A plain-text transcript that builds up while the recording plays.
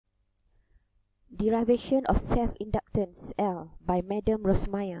Derivation of Self-inductance L by Madam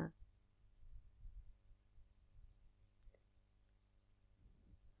Rosmaya.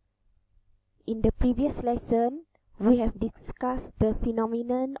 In the previous lesson, we have discussed the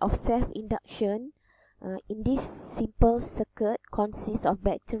phenomenon of self-induction. In this simple circuit consists of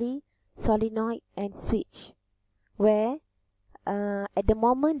battery, solenoid and switch, where at the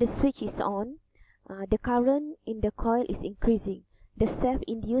moment the switch is on, the current in the coil is increasing. The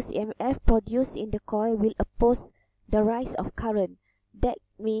self-induced e.m.f. produced in the coil will oppose the rise of current. That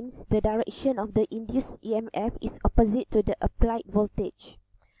means the direction of the induced e.m.f. is opposite to the applied voltage.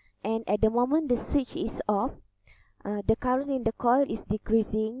 And at the moment the switch is off, the current in the coil is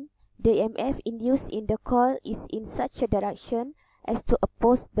decreasing. The e.m.f. induced in the coil is in such a direction as to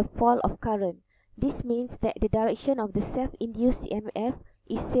oppose the fall of current. This means that the direction of the self-induced e.m.f.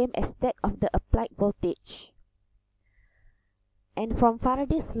 is same as that of the applied voltage. And from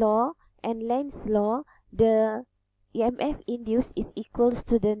Faraday's law and Lenz's law, the e.m.f. induced is equals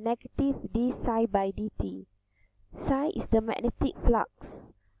to the negative d psi by dt. Psi is the magnetic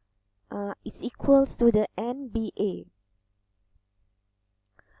flux. It's equals to the NBA.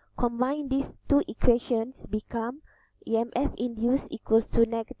 Combine these two equations become e.m.f. induced equals to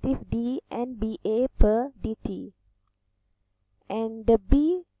negative d NBA per dt. And the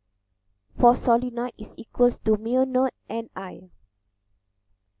B for solenoid is equals to mu naught Ni.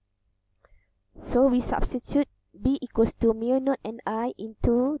 So we substitute B equals to mu naught Ni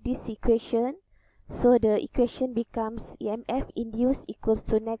into this equation. So the equation becomes e.m.f. induced equals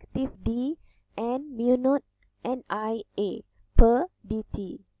to negative d and mu naught Nia per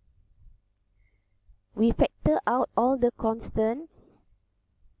dt. We factor out all the constants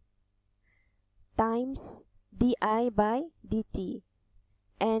times di by dt,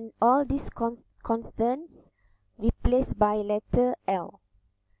 and all these constants replaced by letter L.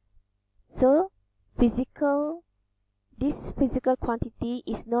 So this physical quantity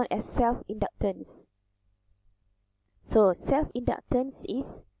is known as self-inductance. So self-inductance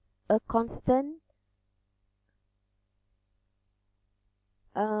is a constant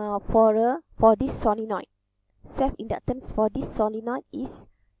for this solenoid. Self-inductance for this solenoid is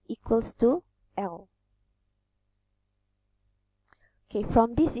equals to L. Okay,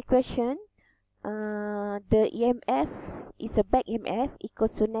 from this equation, the EMF is a back EMF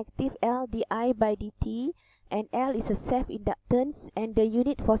equals to negative L di by dt, and L is a self-inductance, and the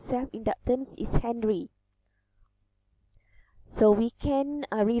unit for self-inductance is Henry. So we can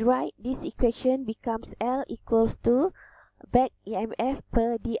rewrite this equation becomes L equals to back EMF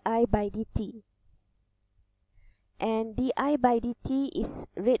per di by dt. And di by dt is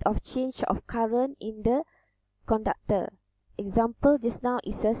rate of change of current in the conductor. Example just now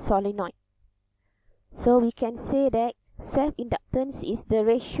is a solenoid. So we can say that self-inductance is the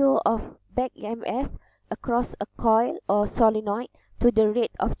ratio of back EMF across a coil or solenoid to the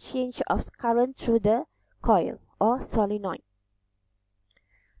rate of change of current through the coil or solenoid.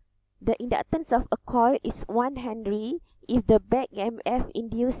 The inductance of a coil is 1 Henry if the back EMF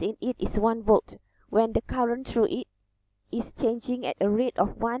induced in it is 1 volt, when the current through it is changing at a rate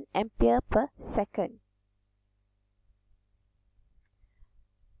of 1 ampere per second.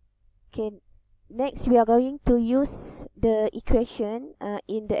 Okay, next we are going to use the equation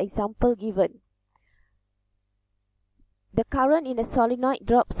in the example given. The current in the solenoid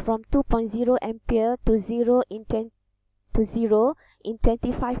drops from 2.0 ampere to 0 in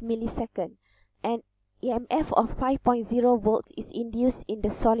 25 milliseconds, and EMF of 5.0 volts is induced in the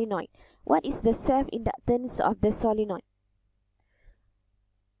solenoid. What is the self-inductance of the solenoid?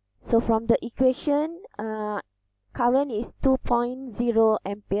 So from the equation, current is 2.0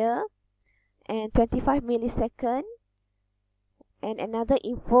 ampere and 25 milliseconds, and another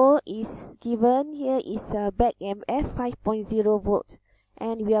info is given here is back EMF 5.0 volt,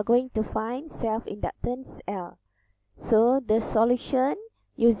 and we are going to find self-inductance L. So the solution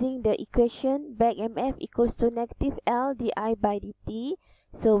using the equation back EMF equals to negative L di by dt.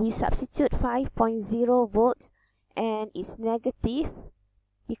 So we substitute 5.0 volt, and it's negative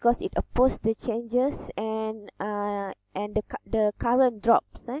because it opposes the changes, and the current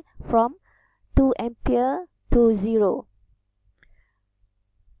drops from 2 ampere to 0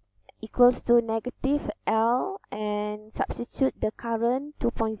 equals to negative L, and substitute the current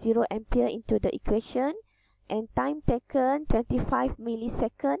 2.0 ampere into the equation, and time taken 25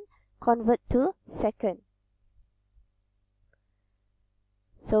 milliseconds, convert to second.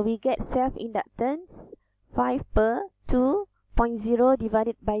 So we get self-inductance 5 per 2.0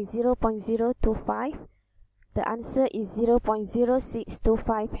 divided by 0.025. The answer is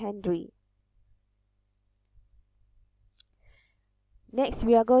 0.0625 Henry. Next,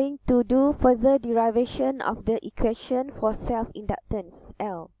 we are going to do further derivation of the equation for self-inductance,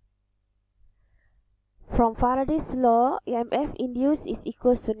 L. From Faraday's law, e.m.f induced is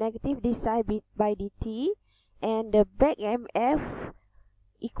equals to negative dψ by dt, and the back e.m.f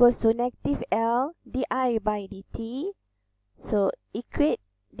equals to negative L di by dt. So equate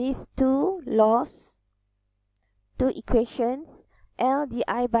these two laws, two equations. L di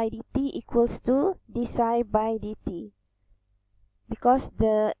by dt equals to dψ by dt, because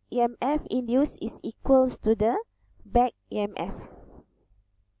the e.m.f induced is equals to the back e.m.f.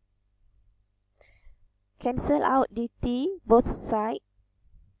 Cancel out dt both sides.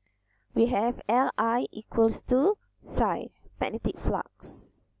 We have Li equals to psi, magnetic flux.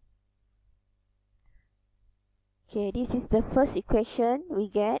 Okay, this is the first equation we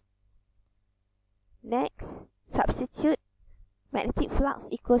get. Next, substitute magnetic flux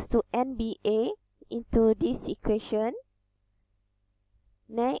equals to NBA into this equation.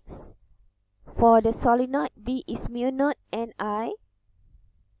 Next, for the solenoid B is mu naught Ni.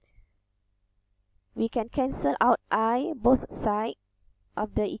 We can cancel out I both sides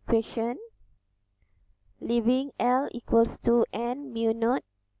of the equation, leaving L equals to N mu naught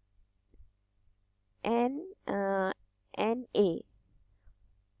Na.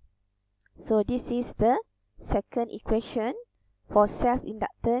 So this is the second equation for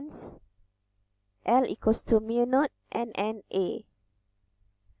self-inductance. L equals to mu naught Na.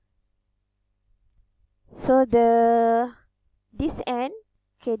 So this N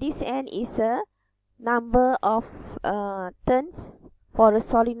is a number of turns for a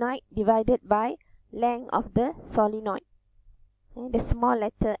solenoid divided by length of the solenoid. And the small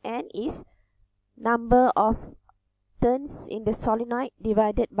letter n is number of turns in the solenoid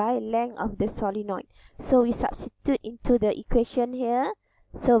divided by length of the solenoid. So we substitute into the equation here.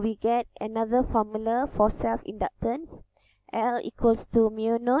 So we get another formula for self-inductance. L equals to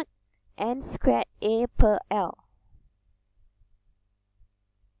mu naught N squared A per L.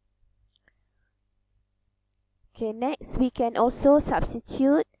 Okay, next we can also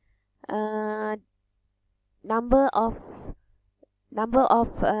substitute number of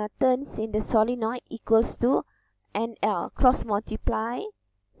turns in the solenoid equals to NL, cross multiply,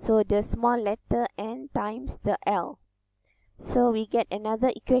 so the small letter n times the L. So we get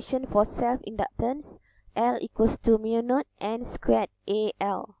another equation for self-inductance. L equals to mu naught N squared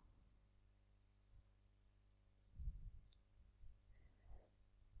AL.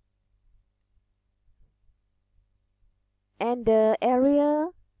 And the area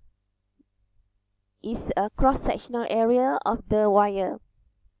is a cross-sectional area of the wire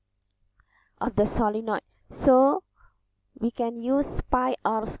of the solenoid. So we can use pi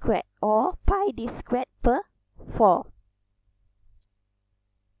r squared or pi d squared per 4.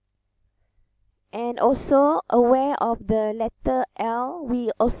 And also aware of the letter L, we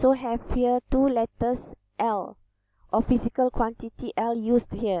also have here two letters L, or physical quantity L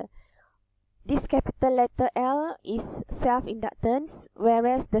used here. This capital letter L is self-inductance,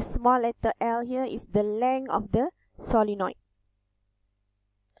 whereas the small letter L here is the length of the solenoid.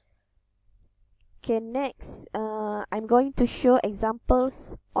 Okay, next, I'm going to show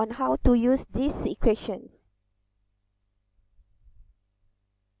examples on how to use these equations.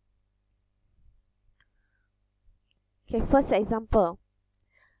 Okay, first example.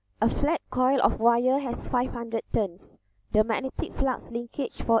 A flat coil of wire has 500 turns. The magnetic flux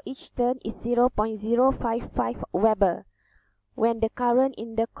linkage for each turn is 0.055 Weber, when the current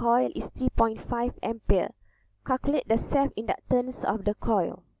in the coil is 3.5 ampere. Calculate the self-inductance of the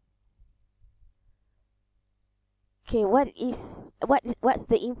coil. Okay, what's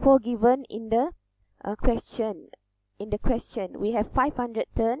the info given in the question? In the question, we have 500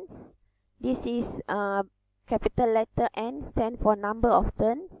 turns. This is capital letter N, stand for number of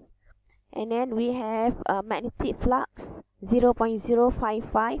turns. And then we have magnetic flux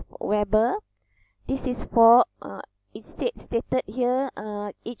 0.055 Weber. This is for it's stated here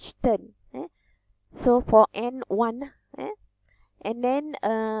each turn. So for N1, and then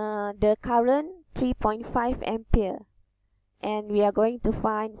the current 3.5 ampere, and we are going to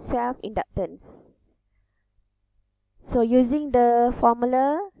find self-inductance. So using the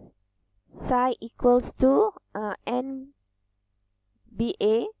formula, psi equals to NBA.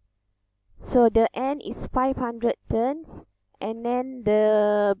 So the N is 500 turns, and then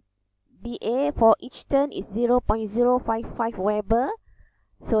the BA for each turn is 0.055 Weber.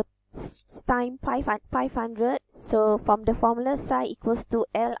 So times 500. So from the formula, psi equals to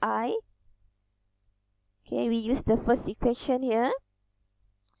Li. Okay, we use the first equation here.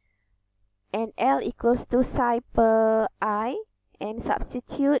 And L equals to psi per I. And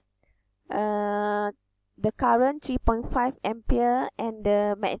substitute the the current 3.5 ampere and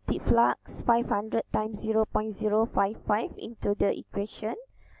the magnetic flux 500 times 0.055 into the equation.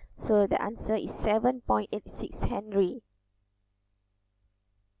 So the answer is 7.86 Henry.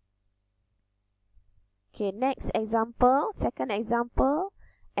 Okay, next example, second example.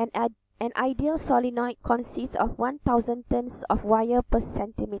 An ideal solenoid consists of 1000 turns of wire per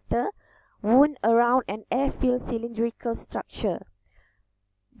centimeter wound around an air-filled cylindrical structure.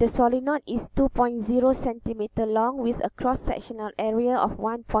 The solenoid is 2.0 cm long with a cross-sectional area of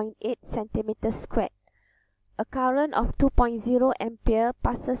 1.8 cm squared. A current of 2.0 ampere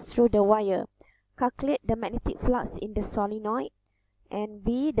passes through the wire. Calculate the magnetic flux in the solenoid, and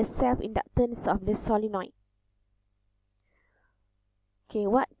B, the self-inductance of the solenoid. Okay,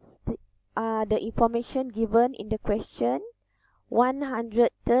 what's the information given in the question?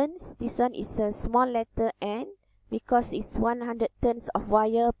 100 turns. This one is a small letter n because it's 100 turns of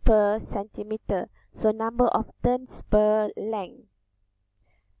wire per centimeter. So number of turns per length.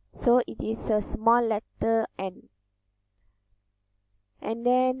 So it is a small letter n. And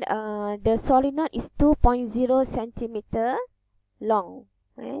then the solenoid is 2.0 centimeter long.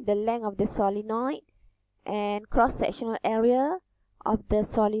 The length of the solenoid, and cross-sectional area of the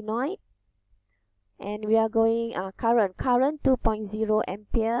solenoid. And we are going current 2.0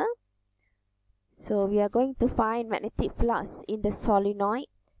 ampere. So we are going to find magnetic flux in the solenoid.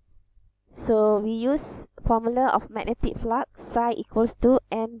 So we use formula of magnetic flux, psi equals to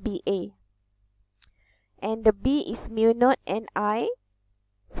NBA. And the B is mu naught Ni.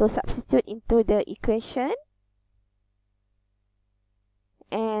 So substitute into the equation.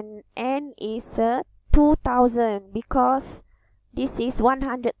 And N is 2000 because this is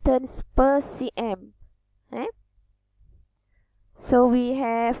 100 turns per cm. So we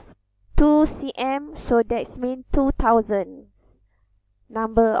have 2 cm, so that means 2000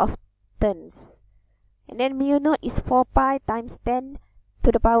 number of turns. And then mu naught is 4 pi times 10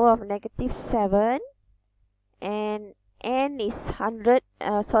 to the power of negative 7. And N is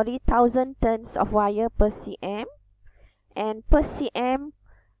 1000 turns of wire per cm. And per cm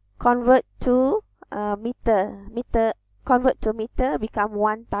convert to meter. Convert to meter, become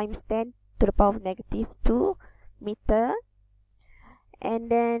 1 times 10 to the power of negative 2 meter. And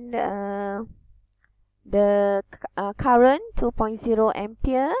then the current 2.0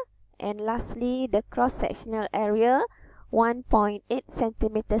 ampere. And lastly, the cross-sectional area 1.8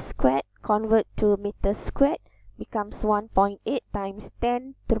 centimeter squared, convert to meter squared, becomes 1.8 times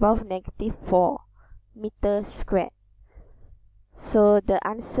 10 to the power of negative 4 meter squared. So the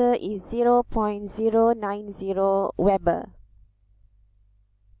answer is 0.090 Weber.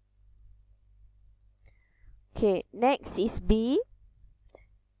 Okay, next is B.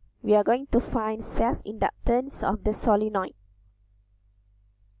 We are going to find self-inductance of the solenoid.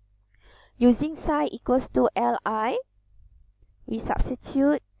 Using psi equals to Li, we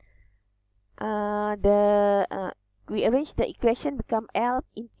substitute we arrange the equation become L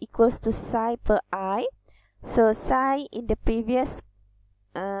equals to psi per I. So psi in the previous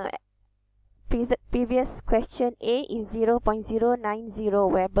question A is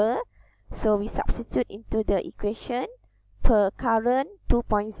 0.090 Weber. So we substitute into the equation per current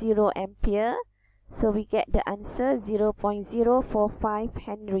 2.0 ampere. So we get the answer 0.045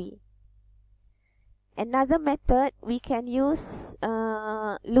 Henry. Another method, we can use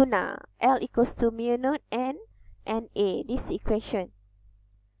Luna. L equals to mu naught N and A, this equation.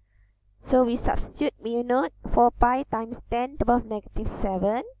 So we substitute mu naught 4 pi times 10 to the power of negative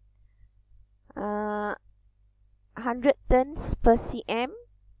 7. 100 turns per cm,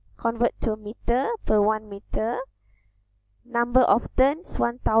 convert to meter per 1 meter. Number of turns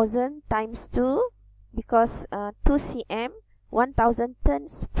 1000 times 2 because 2 cm, 1000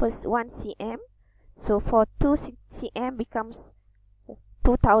 turns per 1 cm. So for 2 cm becomes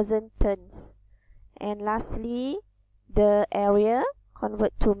 2000 turns. And lastly, the area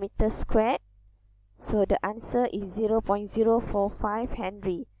convert to meter squared. So the answer is 0.045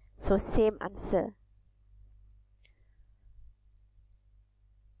 Henry. So same answer.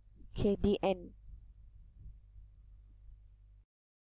 Okay, the end.